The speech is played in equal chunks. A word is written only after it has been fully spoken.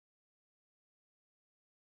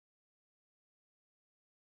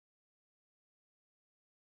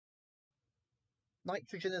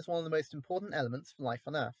Nitrogen is one of the most important elements for life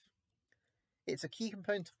on Earth. It's a key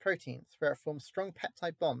component of proteins, where it forms strong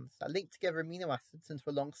peptide bonds that link together amino acids into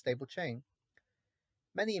a long, stable chain.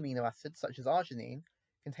 Many amino acids, such as arginine,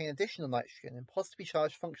 contain additional nitrogen in positively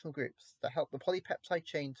charged functional groups that help the polypeptide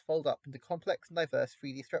chain to fold up into complex and diverse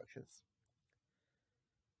 3D structures.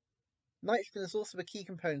 Nitrogen is also a key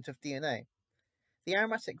component of DNA. The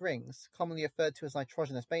aromatic rings, commonly referred to as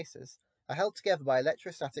nitrogenous bases, are held together by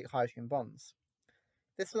electrostatic hydrogen bonds.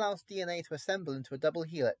 This allows DNA to assemble into a double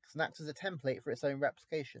helix and acts as a template for its own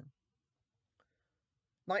replication.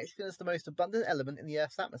 Nitrogen is the most abundant element in the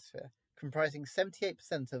Earth's atmosphere, comprising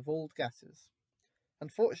 78% of all gases.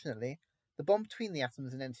 Unfortunately, the bond between the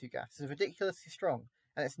atoms in N2 gas is ridiculously strong,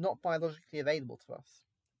 and it's not biologically available to us.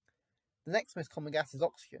 The next most common gas is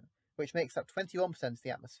oxygen, which makes up 21% of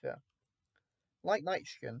the atmosphere. Like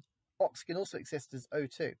nitrogen, oxygen also exists as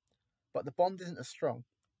O2, but the bond isn't as strong.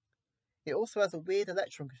 It also has a weird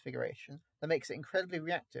electron configuration that makes it incredibly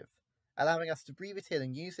reactive, allowing us to breathe it in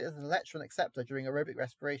and use it as an electron acceptor during aerobic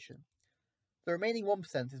respiration. The remaining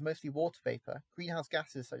 1% is mostly water vapour, greenhouse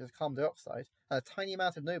gases such as carbon dioxide, and a tiny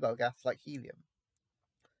amount of noble gas like helium.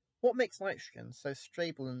 What makes nitrogen so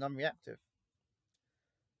stable and unreactive?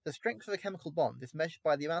 The strength of a chemical bond is measured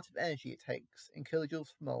by the amount of energy it takes in kilojoules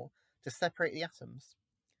per mole to separate the atoms.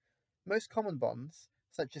 Most common bonds,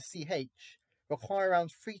 such as CH, require around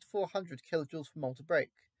 300 to 400 kilojoules per mole to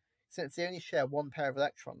break, since they only share one pair of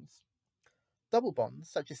electrons. Double bonds,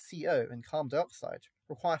 such as CO and carbon dioxide,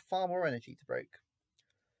 require far more energy to break.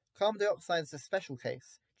 Carbon dioxide is a special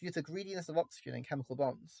case due to the greediness of oxygen in chemical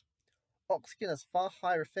bonds. Oxygen has far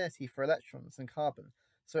higher affinity for electrons than carbon,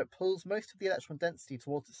 so it pulls most of the electron density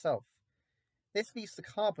towards itself. This leaves the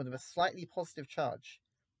carbon with a slightly positive charge,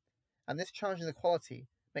 and this charge inequality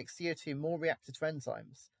makes CO2 more reactive to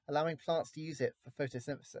enzymes, allowing plants to use it for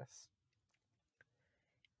photosynthesis.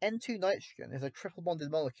 N2 nitrogen is a triple-bonded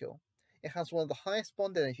molecule. It has one of the highest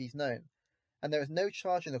bond energies known, and there is no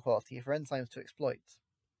charge inequality for enzymes to exploit.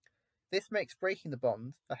 This makes breaking the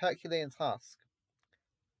bond a Herculean task.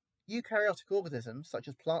 Eukaryotic organisms, such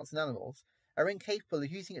as plants and animals, are incapable of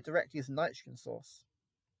using it directly as a nitrogen source.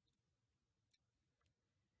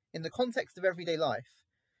 In the context of everyday life,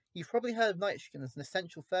 you've probably heard of nitrogen as an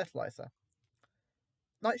essential fertilizer.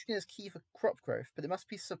 Nitrogen is key for crop growth, but it must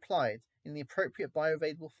be supplied in the appropriate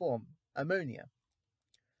bioavailable form, ammonia.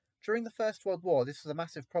 During the First World War, this was a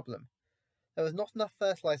massive problem. There was not enough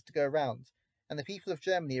fertilizer to go around, and the people of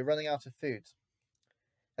Germany are running out of food.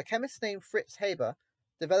 A chemist named Fritz Haber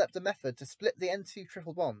developed a method to split the N2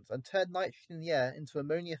 triple bonds and turn nitrogen in the air into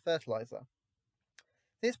ammonia fertilizer.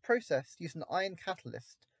 This process used an iron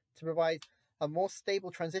catalyst to provide a more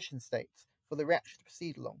stable transition state for the reaction to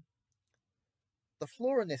proceed along. The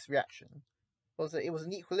flaw in this reaction was that it was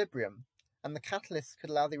in equilibrium, and the catalyst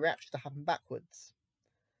could allow the reaction to happen backwards.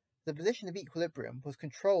 The position of equilibrium was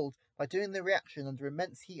controlled by doing the reaction under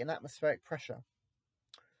immense heat and atmospheric pressure.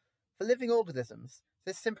 For living organisms,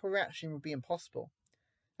 this simple reaction would be impossible.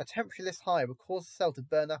 A temperature this high would cause the cell to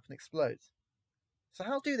burn up and explode. So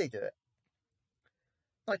how do they do it?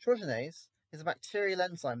 Nitrogenase is a bacterial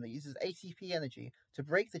enzyme that uses ATP energy to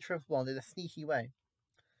break the triple bond in a sneaky way.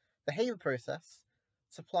 The Haber process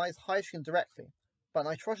supplies hydrogen directly, but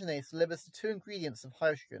nitrogenase delivers the two ingredients of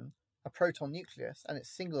hydrogen, a proton nucleus and its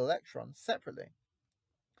single electron, separately.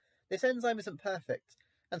 This enzyme isn't perfect,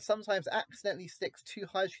 and sometimes accidentally sticks two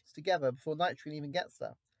hydrogens together before nitrogen even gets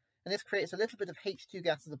there, and this creates a little bit of H2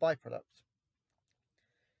 gas as a byproduct.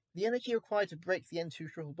 The energy required to break the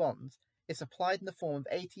N2 triple bonds is supplied in the form of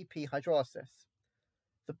ATP hydrolysis.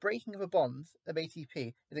 The breaking of a bond of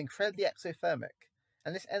ATP is incredibly exothermic,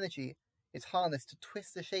 and this energy is harnessed to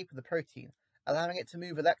twist the shape of the protein, allowing it to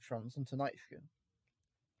move electrons onto nitrogen.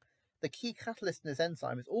 The key catalyst in this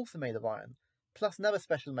enzyme is also made of iron, plus another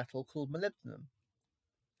special metal called molybdenum.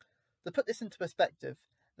 To put this into perspective,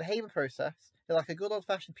 the Haber process is like a good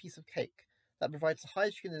old-fashioned piece of cake that provides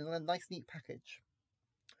hydrogen in a nice neat package.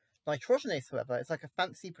 Nitrogenase, however, is like a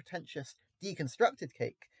fancy, pretentious, deconstructed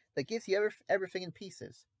cake that gives you everything in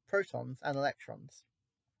pieces, protons and electrons.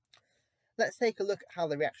 Let's take a look at how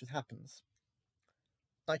the reaction happens.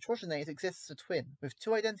 Nitrogenase exists as a twin, with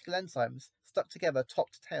two identical enzymes stuck together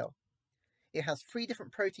top to tail. It has 3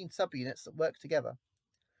 different protein subunits that work together.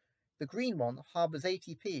 The green one harbours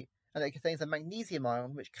ATP, and it contains a magnesium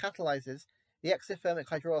ion which catalyzes the exothermic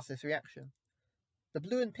hydrolysis reaction. The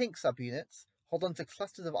blue and pink subunits hold on to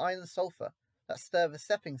clusters of iron and sulfur that serve as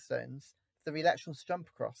stepping stones for the electrons to jump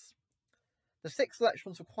across. The 6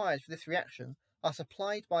 electrons required for this reaction are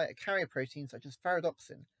supplied by a carrier protein such as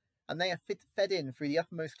ferredoxin, and they are fed in through the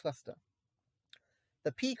uppermost cluster.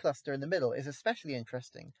 The P cluster in the middle is especially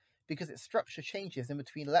interesting because its structure changes in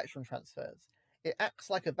between electron transfers. It acts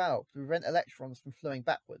like a valve to prevent electrons from flowing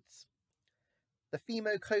backwards. The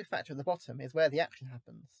FeMo cofactor at the bottom is where the action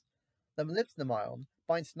happens. The molybdenum ion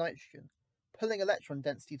binds to nitrogen, pulling electron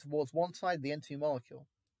density towards one side of the N2 molecule.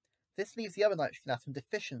 This leaves the other nitrogen atom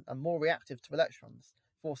deficient and more reactive to electrons,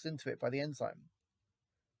 forced into it by the enzyme.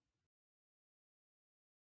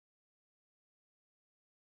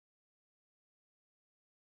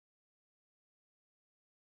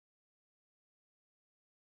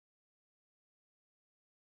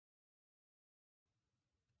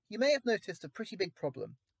 You may have noticed a pretty big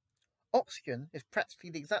problem. Oxygen is practically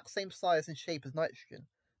the exact same size and shape as nitrogen,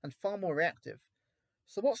 and far more reactive.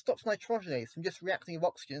 So what stops nitrogenase from just reacting with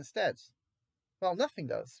oxygen instead? Well, nothing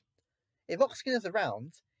does. If oxygen is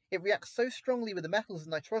around, it reacts so strongly with the metals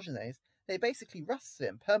in nitrogenase that it basically rusts it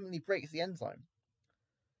and permanently breaks the enzyme.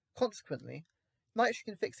 Consequently,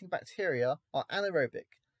 nitrogen-fixing bacteria are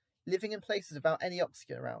anaerobic, living in places without any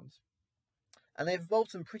oxygen around. And they've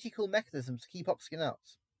evolved some pretty cool mechanisms to keep oxygen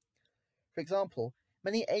out. For example,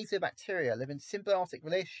 many azobacteria live in symbiotic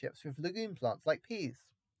relationships with legume plants like peas.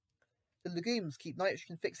 The legumes keep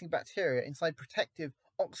nitrogen-fixing bacteria inside protective,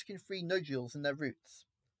 oxygen-free nodules in their roots.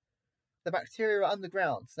 The bacteria are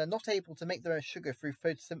underground, so they're not able to make their own sugar through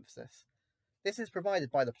photosynthesis. This is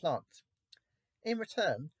provided by the plant. In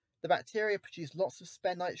return, the bacteria produce lots of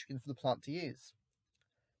spare nitrogen for the plant to use.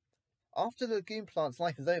 After the legume plant's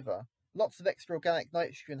life is over, lots of extra organic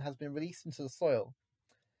nitrogen has been released into the soil,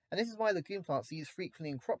 and this is why legume plants are used frequently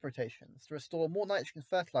in crop rotations to restore more nitrogen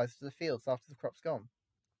fertilizer to the fields after the crop's gone.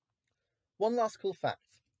 One last cool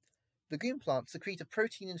fact. Legume plants secrete a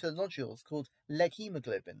protein into the nodules called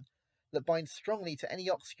hemoglobin that binds strongly to any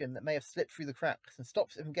oxygen that may have slipped through the cracks and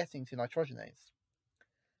stops it from getting to nitrogenase.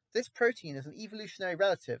 This protein is an evolutionary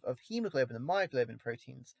relative of hemoglobin and myoglobin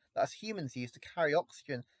proteins that us humans use to carry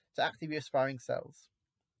oxygen to actively aspiring cells.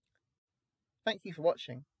 Thank you for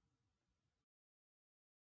watching.